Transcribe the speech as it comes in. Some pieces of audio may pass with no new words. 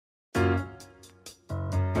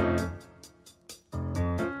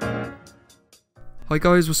Hi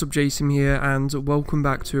guys, what's up, Jason here, and welcome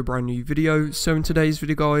back to a brand new video. So in today's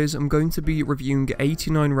video guys, I'm going to be reviewing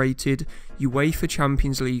 89 rated UEFA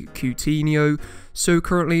Champions League Coutinho. So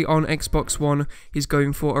currently on Xbox One, he's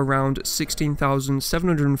going for around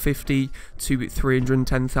 16,750 to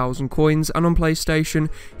 310,000 coins, and on PlayStation,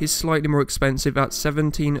 he's slightly more expensive at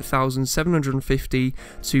 17,750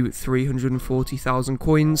 to 340,000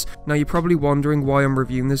 coins. Now you're probably wondering why I'm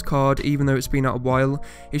reviewing this card, even though it's been out a while.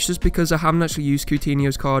 It's just because I haven't actually used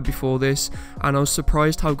Coutinho's card before this, and I was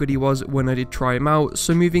surprised how good he was when I did try him out.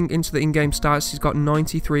 So moving into the in-game stats, he's got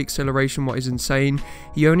 93 acceleration, what is insane.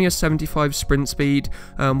 He only has 75 sprint speed,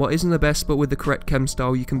 what isn't the best, but with the correct chem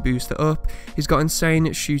style you can boost it up. He's got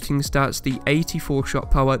insane shooting stats, the 84 shot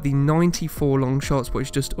power, the 94 long shots, which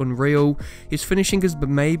is just unreal. His finishing is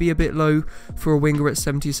maybe a bit low for a winger at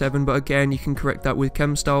 77, but again you can correct that with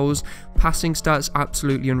chem styles. Passing stats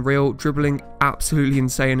absolutely unreal, dribbling absolutely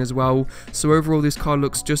insane as well. So overall this card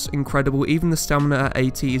looks just incredible. Even the stamina at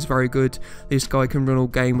 80 is very good. This guy can run all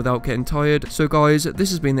game without getting tired. So guys, this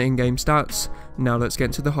has been the in-game stats. Now let's get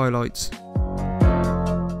into the highlights.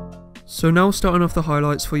 So now starting off the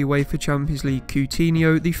highlights for UEFA Champions League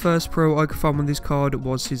Coutinho, the first pro I could find on this card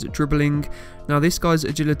was his dribbling. Now this guy's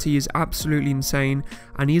agility is absolutely insane,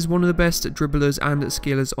 and he is one of the best dribblers and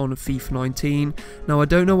skillers on FIFA 19. Now I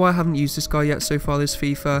don't know why I haven't used this guy yet so far this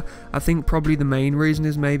FIFA. I think probably the main reason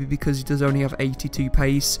is maybe because he does only have 82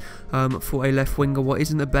 pace for a left winger, what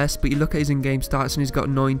isn't the best, but you look at his in-game stats and he's got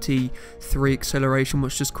 93 acceleration,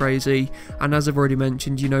 which is just crazy. And as I've already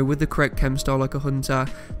mentioned, you know, with the correct chem style like a hunter,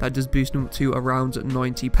 that does boost him up to around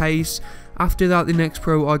 90 pace. After that, the next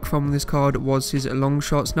pro I from this card was his long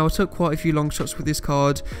shots. Now I took quite a few long shots with this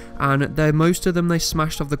card, and most of them they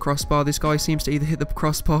smashed off the crossbar. This guy seems to either hit the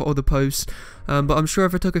crossbar or the post, but I'm sure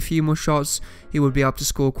if I took a few more shots he would be able to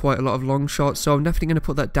score quite a lot of long shots, so I'm definitely going to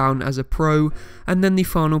put that down as a pro. And then the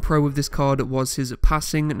final pro with this card was his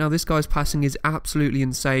passing. Now this guy's passing is absolutely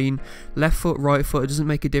insane. Left foot, right foot, it doesn't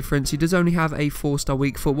make a difference. He does only have a 4-star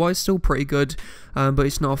weak foot, well, it's still pretty good, but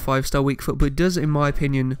it's not a 5-star weak foot, but it does in my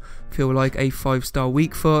opinion feel like a 5-star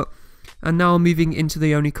weak foot. And now moving into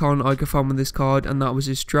the only con I could find with this card, and that was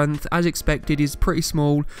his strength. As expected, he's pretty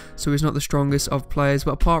small, so he's not the strongest of players,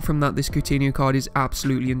 but apart from that, this Coutinho card is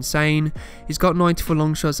absolutely insane. He's got 94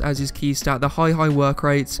 long shots as his key stat, the high work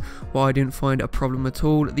rates, well, I didn't find a problem at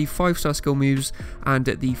all, the 5-star skill moves, and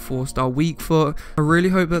the 4-star weak foot. I really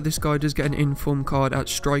hope that this guy does get an inform card at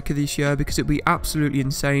striker this year, because it'll be absolutely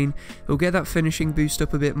insane. He'll get that finishing boost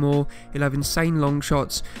up a bit more, he'll have insane long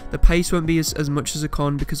shots, the pace won't be as much as a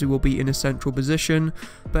con because he will be in a central position.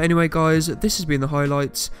 But anyway guys, this has been the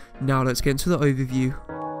highlights. Now let's get into the overview.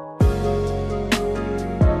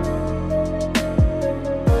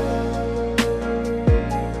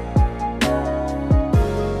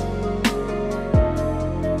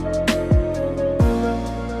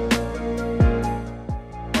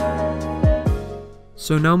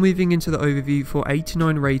 So now moving into the overview for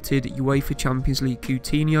 89 rated UEFA Champions League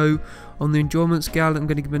Coutinho. On the enjoyment scale, I'm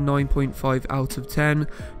going to give him a 9.5 out of 10.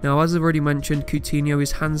 Now, as I've already mentioned, Coutinho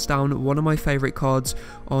is hands down one of my favourite cards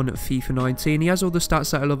on FIFA 19. He has all the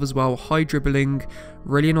stats that I love as well. High dribbling,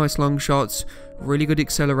 really nice long shots, really good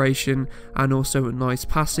acceleration, and also nice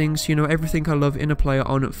passing. So, you know, everything I love in a player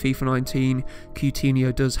on FIFA 19,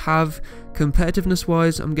 Coutinho does have. Competitiveness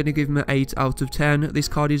wise, I'm going to give him an 8 out of 10. This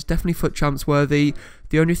card is definitely FUT champs worthy.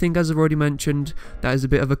 The only thing, as I've already mentioned, that is a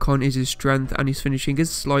bit of a con is his strength, and his finishing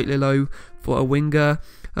is slightly low for a winger.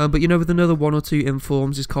 But you know, with another 1 or 2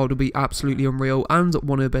 informs, this card will be absolutely unreal and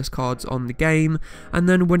one of the best cards on the game. And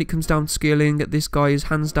then when it comes down to skilling, this guy is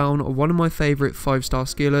hands down one of my favourite 5-star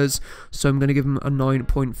skillers, so I'm going to give him a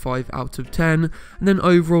 9.5 out of 10. And then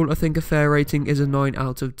overall, I think a fair rating is a 9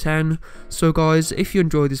 out of 10. So guys, if you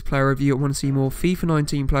enjoyed this player review and want to see more FIFA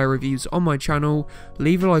 19 player reviews on my channel,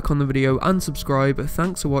 leave a like on the video and subscribe.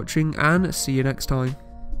 Thanks for watching, and see you next time.